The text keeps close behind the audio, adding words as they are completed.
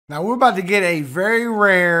Now we're about to get a very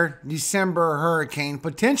rare December hurricane,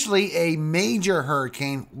 potentially a major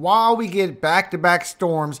hurricane, while we get back-to-back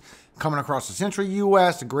storms coming across the central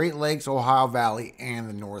U.S., the Great Lakes, Ohio Valley, and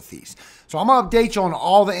the Northeast. So I'm going to update you on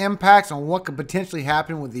all the impacts on what could potentially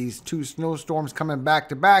happen with these two snowstorms coming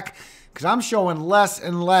back-to-back, because I'm showing less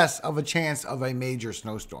and less of a chance of a major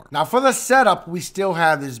snowstorm. Now for the setup, we still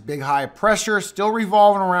have this big high pressure still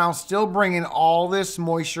revolving around, still bringing all this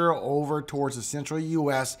moisture over towards the central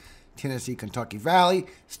U.S., Tennessee, Kentucky Valley,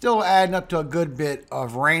 still adding up to a good bit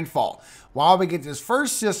of rainfall. While we get this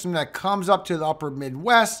first system that comes up to the upper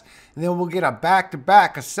Midwest, and then we'll get a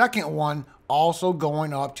back-to-back, a second one also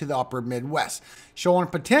going up to the upper Midwest, showing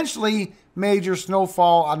potentially major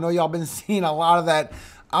snowfall. I know y'all been seeing a lot of that.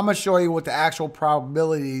 I'm going to show you what the actual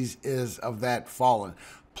probabilities is of that falling.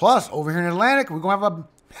 Plus, over here in Atlantic, we're going to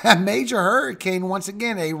have a major hurricane once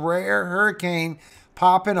again, a rare hurricane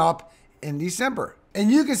popping up in December. And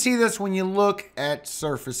you can see this when you look at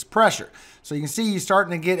surface pressure. So you can see you're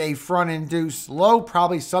starting to get a front-induced low,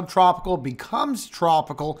 probably subtropical, becomes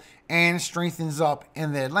tropical, and strengthens up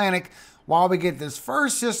in the Atlantic. While we get this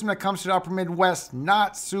first system that comes to the upper Midwest,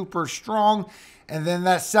 not super strong. And then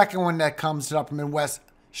that second one that comes to the upper Midwest,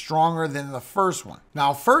 stronger than the first one.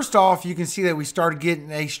 Now, first off, you can see that we started getting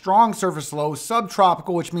a strong surface low,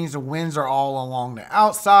 subtropical, which means the winds are all along the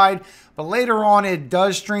outside. But later on, it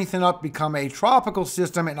does strengthen up, become a tropical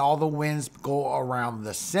system, and all the winds go around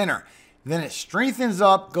the center. Then it strengthens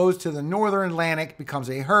up, goes to the northern Atlantic, becomes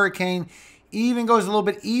a hurricane, even goes a little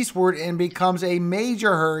bit eastward and becomes a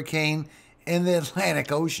major hurricane in the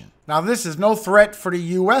Atlantic Ocean. Now, this is no threat for the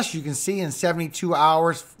U.S. You can see in 72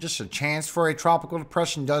 hours, just a chance for a tropical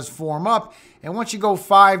depression does form up. And once you go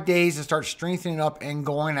 5 days, it starts strengthening up and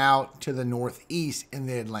going out to the northeast in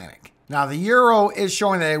the Atlantic. Now, the Euro is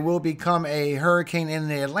showing that it will become a hurricane in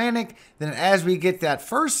the Atlantic. Then as we get that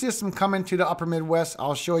first system coming to the upper Midwest,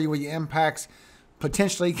 I'll show you what the impacts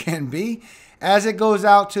potentially can be. As it goes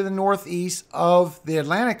out to the northeast of the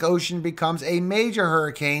Atlantic Ocean, becomes a major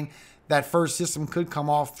hurricane. That first system could come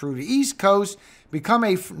off through the East Coast, become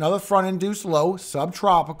another front-induced low,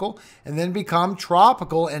 subtropical, and then become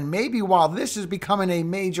tropical. And maybe while this is becoming a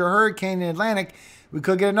major hurricane in the Atlantic, we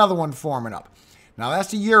could get another one forming up. Now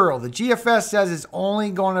that's the Euro. The GFS says it's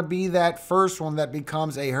only going to be that first one that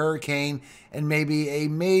becomes a hurricane and maybe a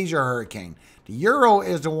major hurricane. The Euro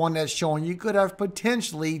is the one that's showing you could have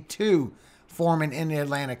potentially two forming in the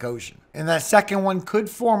Atlantic Ocean. And that second one could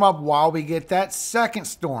form up while we get that second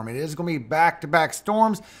storm. It is going to be back-to-back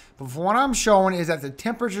storms. But from what I'm showing is that the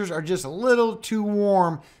temperatures are just a little too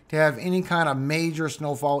warm to have any kind of major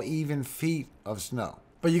snowfall, even feet of snow.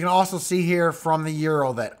 But you can also see here from the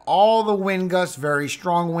Euro that all the wind gusts, very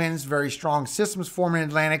strong winds, very strong systems forming in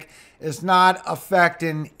the Atlantic, is not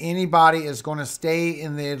affecting anybody. It's going to stay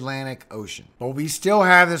in the Atlantic Ocean. But we still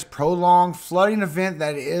have this prolonged flooding event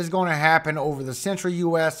that is going to happen over the central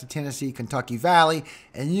U.S., the Tennessee, Kentucky Valley.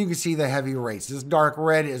 And you can see the heavy rates. This dark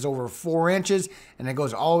red is over 4 inches, and it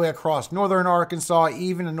goes all the way across northern Arkansas,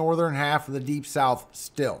 even the northern half of the deep south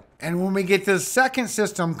still. And when we get this second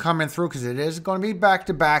system coming through, because it is going to be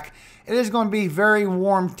back-to-back, it is going to be very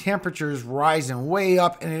warm temperatures rising way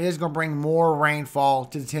up, and it is going to bring more rainfall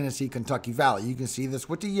to the Tennessee, Kentucky Valley. You can see this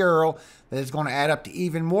with the Euro, that it's going to add up to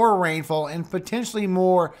even more rainfall and potentially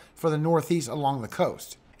more for the northeast along the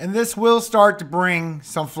coast. And this will start to bring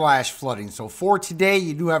some flash flooding. So for today,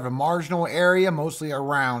 you do have a marginal area, mostly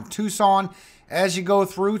around Tucson. As you go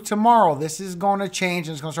through tomorrow, this is going to change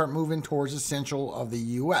and it's going to start moving towards the central of the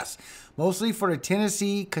U.S. Mostly for the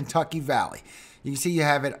Tennessee, Kentucky Valley. You can see you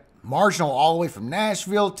have it marginal all the way from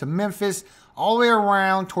Nashville to Memphis, all the way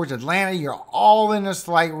around towards Atlanta. You're all in a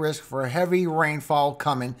slight risk for heavy rainfall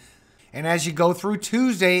coming. And as you go through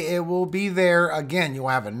Tuesday, it will be there again. You'll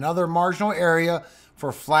have another marginal area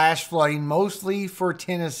for flash flooding, mostly for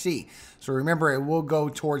Tennessee. So remember, it will go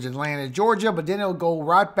towards Atlanta, Georgia, but then it'll go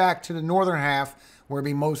right back to the northern half where it'll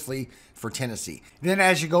be mostly for Tennessee. Then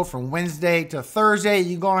as you go from Wednesday to Thursday,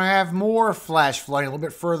 you're going to have more flash flooding a little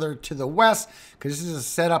bit further to the west, because this is a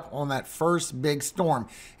setup on that first big storm.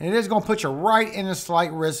 And it is going to put you right in a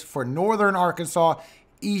slight risk for northern Arkansas,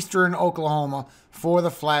 eastern Oklahoma for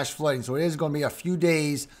the flash flooding. So it is going to be a few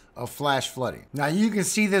days of flash flooding. Now you can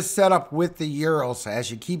see this setup with the Euro. So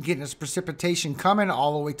as you keep getting this precipitation coming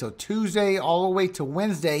all the way till Tuesday, all the way to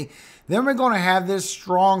Wednesday, then we're going to have this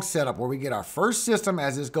strong setup where we get our first system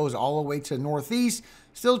as this goes all the way to the northeast,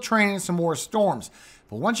 still training some more storms.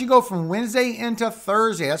 But once you go from Wednesday into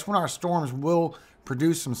Thursday, that's when our storms will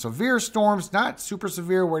produce some severe storms, not super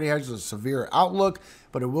severe where they have a severe outlook,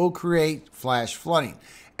 but it will create flash flooding.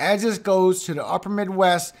 As this goes to the upper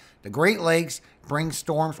Midwest, the Great Lakes, bring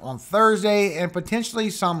storms on Thursday and potentially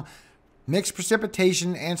some mixed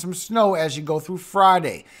precipitation and some snow as you go through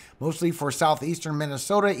Friday, mostly for southeastern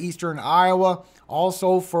Minnesota, eastern Iowa,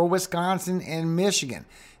 also for Wisconsin and Michigan.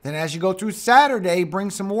 Then as you go through Saturday, bring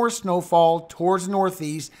some more snowfall towards the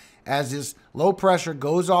northeast as this low pressure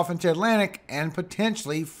goes off into Atlantic and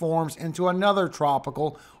potentially forms into another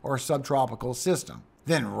tropical or subtropical system.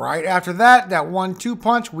 Then right after that 1-2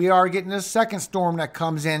 punch, we are getting a second storm that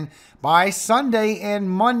comes in by Sunday and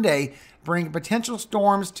Monday, bringing potential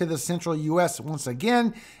storms to the central U.S. once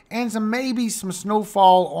again, and maybe some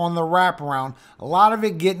snowfall on the wraparound. A lot of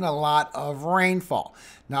it getting a lot of rainfall.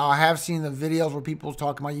 Now, I have seen the videos where people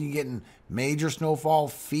talk about you getting major snowfall,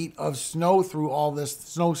 feet of snow through all this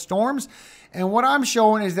snowstorms. And what I'm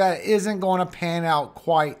showing is that it isn't going to pan out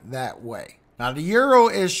quite that way. Now, the Euro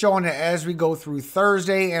is showing that as we go through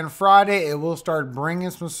Thursday and Friday, it will start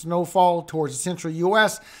bringing some snowfall towards the central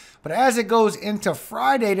U.S., but as it goes into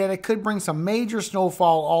Friday, that it could bring some major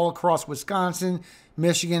snowfall all across Wisconsin,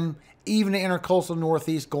 Michigan, even the intercoastal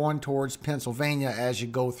northeast going towards Pennsylvania as you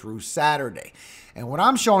go through Saturday. And what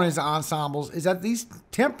I'm showing as ensembles is that these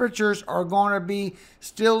temperatures are going to be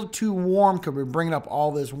still too warm because we're bringing up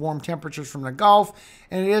all this warm temperatures from the Gulf,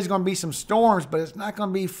 and it is going to be some storms, but it's not going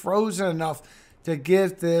to be frozen enough to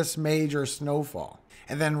get this major snowfall.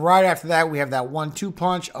 And then right after that, we have that 1-2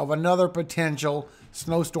 punch of another potential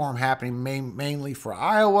snowstorm happening mainly for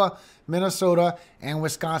Iowa, Minnesota, and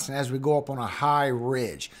Wisconsin as we go up on a high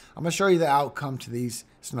ridge. I'm going to show you the outcome to these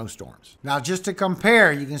snowstorms. Now, just to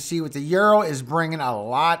compare, you can see what the Euro is bringing a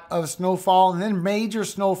lot of snowfall and then major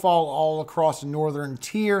snowfall all across the northern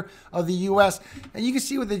tier of the U.S. And you can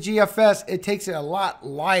see with the GFS, it takes it a lot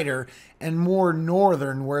lighter and more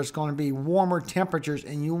northern where it's going to be warmer temperatures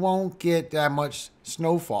and you won't get that much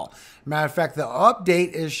snowfall. Matter of fact, the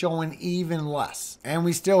update is showing even less. And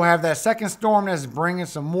we still have that second storm that's bringing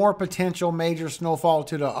some more potential major snowfall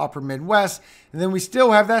to the upper Midwest. And then we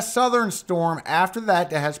still have that southern storm after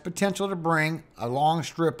that has potential to bring a long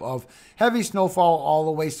strip of heavy snowfall all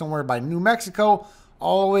the way somewhere by New Mexico,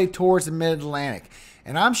 all the way towards the mid-Atlantic.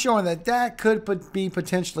 And I'm showing that that could be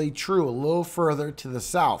potentially true a little further to the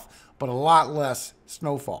south, but a lot less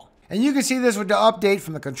snowfall. And you can see this with the update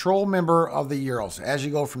from the control member of the Euros. As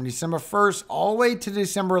you go from December 1st all the way to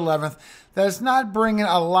December 11th, that it's not bringing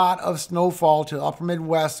a lot of snowfall to the upper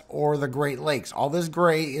Midwest or the Great Lakes. All this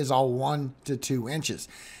gray is all 1 to 2 inches.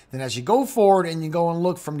 Then as you go forward and you go and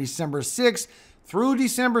look from December 6th through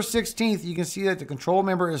December 16th, you can see that the control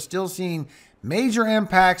member is still seeing major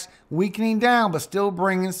impacts, weakening down, but still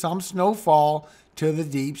bringing some snowfall to the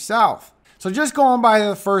deep south. So just going by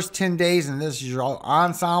the first 10 days, and this is your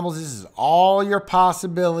ensembles, this is all your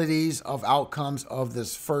possibilities of outcomes of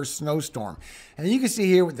this first snowstorm. And you can see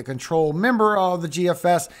here with the control member of the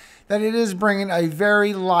GFS that it is bringing a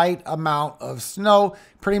very light amount of snow.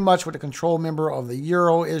 Pretty much what the control member of the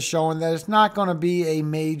Euro is showing that it's not going to be a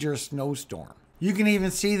major snowstorm. You can even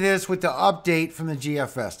see this with the update from the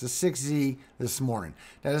GFS, the 6Z this morning.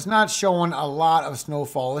 That is not showing a lot of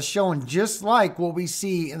snowfall. It's showing just like what we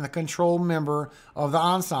see in the control member of the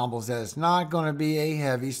ensembles, that it's not going to be a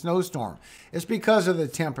heavy snowstorm. It's because of the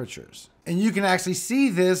temperatures. And you can actually see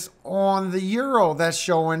this on the Euro that's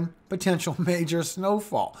showing potential major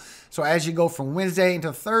snowfall. So as you go from Wednesday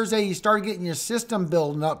into Thursday, you start getting your system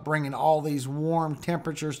building up, bringing all these warm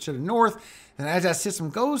temperatures to the north. And as that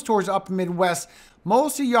system goes towards the upper Midwest,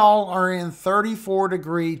 most of y'all are in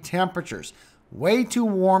 34-degree temperatures. Way too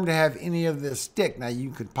warm to have any of this stick. Now,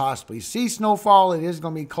 you could possibly see snowfall. It is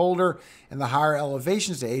going to be colder in the higher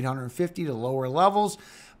elevations, to 850 to lower levels,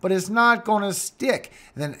 but it's not going to stick.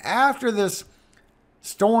 And then after this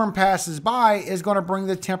storm passes by, is going to bring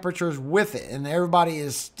the temperatures with it. And everybody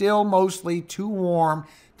is still mostly too warm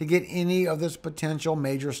to get any of this potential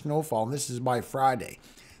major snowfall. And this is by Friday.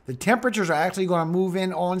 The temperatures are actually going to move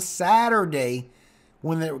in on Saturday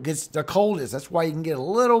when it gets the coldest. That's why you can get a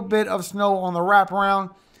little bit of snow on the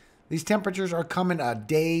wraparound. These temperatures are coming a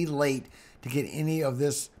day late to get any of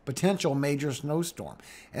this potential major snowstorm.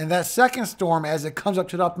 And that second storm, as it comes up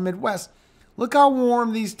to the upper Midwest, look how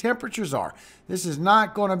warm these temperatures are. This is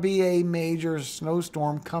not going to be a major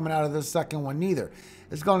snowstorm coming out of the second one either.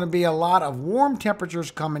 It's going to be a lot of warm temperatures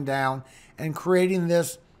coming down and creating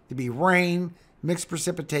this to be rain, mixed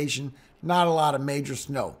precipitation, not a lot of major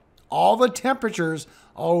snow. All the temperatures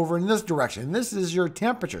are over in this direction. This is your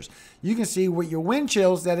temperatures. You can see with your wind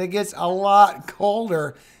chills that it gets a lot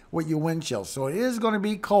colder with your wind chills. So it is going to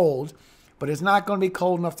be cold, but it's not going to be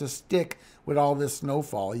cold enough to stick with all this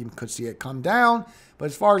snowfall. You could see it come down, but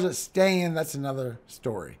as far as it staying, that's another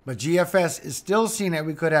story. But GFS is still seeing that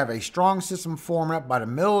we could have a strong system forming up by the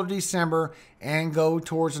middle of December and go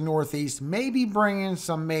towards the northeast, maybe bringing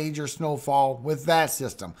some major snowfall with that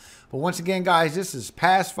system. But once again, guys, this is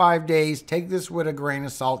past 5 days. Take this with a grain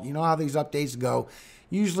of salt. You know how these updates go.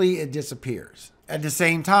 Usually it disappears. At the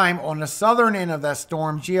same time, on the southern end of that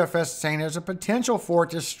storm, GFS is saying there's a potential for it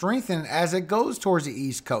to strengthen as it goes towards the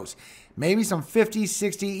east coast. Maybe some 50,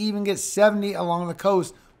 60, even get 70 along the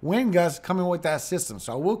coast. Wind gusts coming with that system.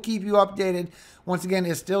 So we'll keep you updated. Once again,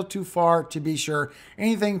 it's still too far to be sure.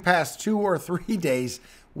 Anything past 2 or 3 days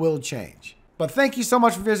will change. But thank you so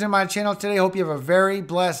much for visiting my channel today. I hope you have a very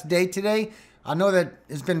blessed day today. I know that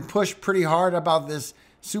it's been pushed pretty hard about this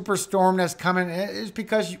superstorm that's coming. It's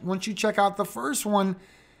because once you check out the first one,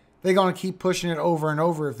 they're going to keep pushing it over and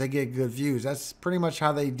over if they get good views. That's pretty much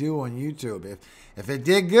how they do on YouTube. If it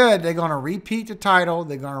did good, they're going to repeat the title,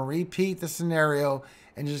 they're going to repeat the scenario,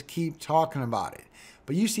 and just keep talking about it.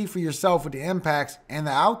 But you see for yourself with the impacts and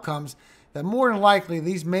the outcomes that more than likely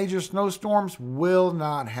these major snowstorms will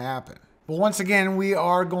not happen. But once again, we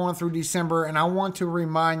are going through December, and I want to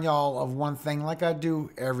remind y'all of one thing like I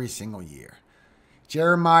do every single year.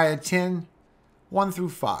 Jeremiah 10, 1 through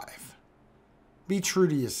 5. Be true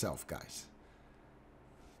to yourself, guys.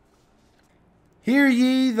 Hear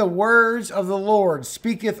ye the words of the Lord,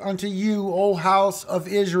 speaketh unto you, O house of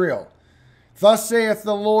Israel. Thus saith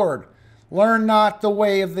the Lord, learn not the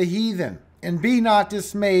way of the heathen, and be not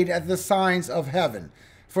dismayed at the signs of heaven,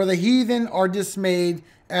 for the heathen are dismayed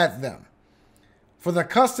at them. For the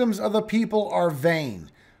customs of the people are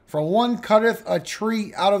vain. For one cutteth a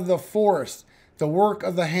tree out of the forest, the work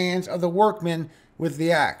of the hands of the workmen with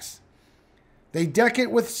the axe. They deck it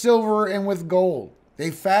with silver and with gold. They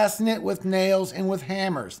fasten it with nails and with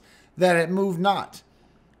hammers, that it move not.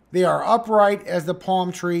 They are upright as the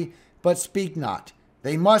palm tree, but speak not.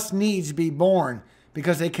 They must needs be born,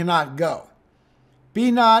 because they cannot go. Be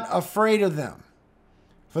not afraid of them,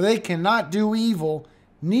 for they cannot do evil,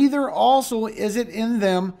 neither also is it in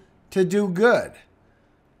them to do good.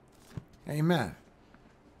 Amen.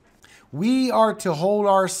 We are to hold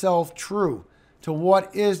ourselves true to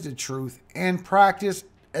what is the truth and practice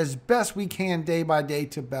as best we can day by day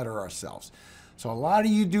to better ourselves. So a lot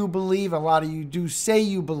of you do believe, a lot of you do say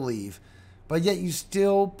you believe, but yet you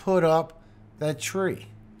still put up that tree.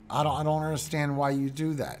 I don't understand why you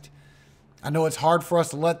do that. I know it's hard for us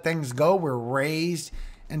to let things go. We're raised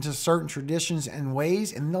into certain traditions and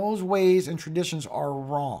ways, and those ways and traditions are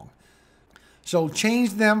wrong. So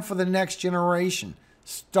change them for the next generation.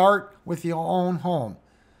 Start with your own home.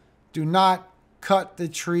 Do not cut the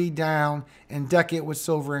tree down and deck it with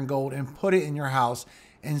silver and gold and put it in your house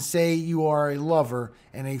and say you are a lover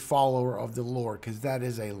and a follower of the Lord, because that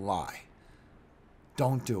is a lie.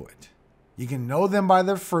 Don't do it. You can know them by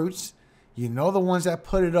their fruits. You know the ones that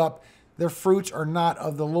put it up, their fruits are not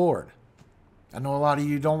of the Lord. I know a lot of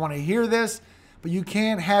you don't want to hear this, but you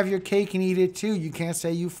can't have your cake and eat it too. You can't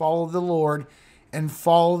say you follow the Lord and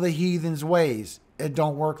follow the heathen's ways. It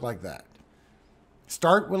don't work like that.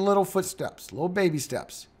 Start with little footsteps, little baby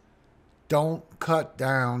steps. Don't cut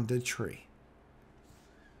down the tree.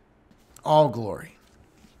 All glory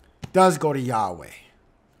does go to Yahweh,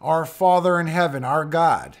 our Father in heaven, our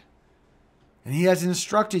God. And he has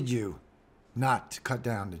instructed you not to cut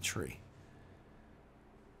down the tree.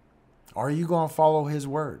 Are you going to follow his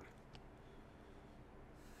word?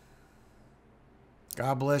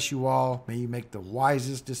 God bless you all. May you make the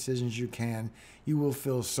wisest decisions you can. You will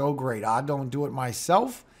feel so great. I don't do it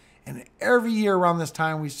myself. And every year around this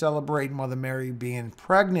time, we celebrate Mother Mary being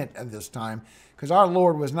pregnant at this time, because our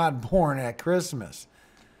Lord was not born at Christmas.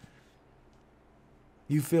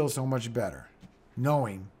 You feel so much better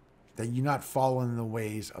knowing that you're not following the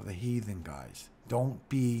ways of the heathen, guys. Don't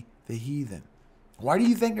be the heathen. Why do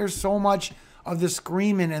you think there's so much of the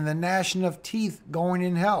screaming and the gnashing of teeth going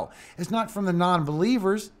in hell? It's not from the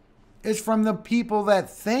non-believers. It's from the people that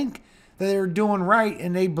think that they're doing right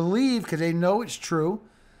and they believe because they know it's true,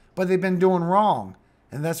 but they've been doing wrong.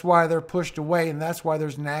 And that's why they're pushed away, and that's why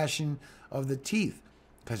there's gnashing of the teeth,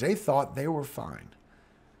 because they thought they were fine.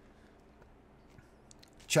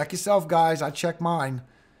 Check yourself, guys. I check mine.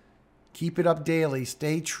 Keep it up daily.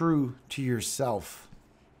 Stay true to yourself.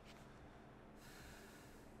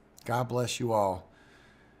 God bless you all.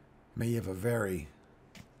 May you have a very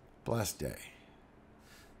blessed day.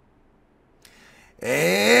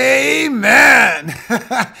 Amen.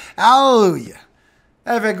 Hallelujah.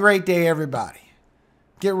 Have a great day, everybody.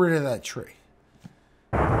 Get rid of that tree.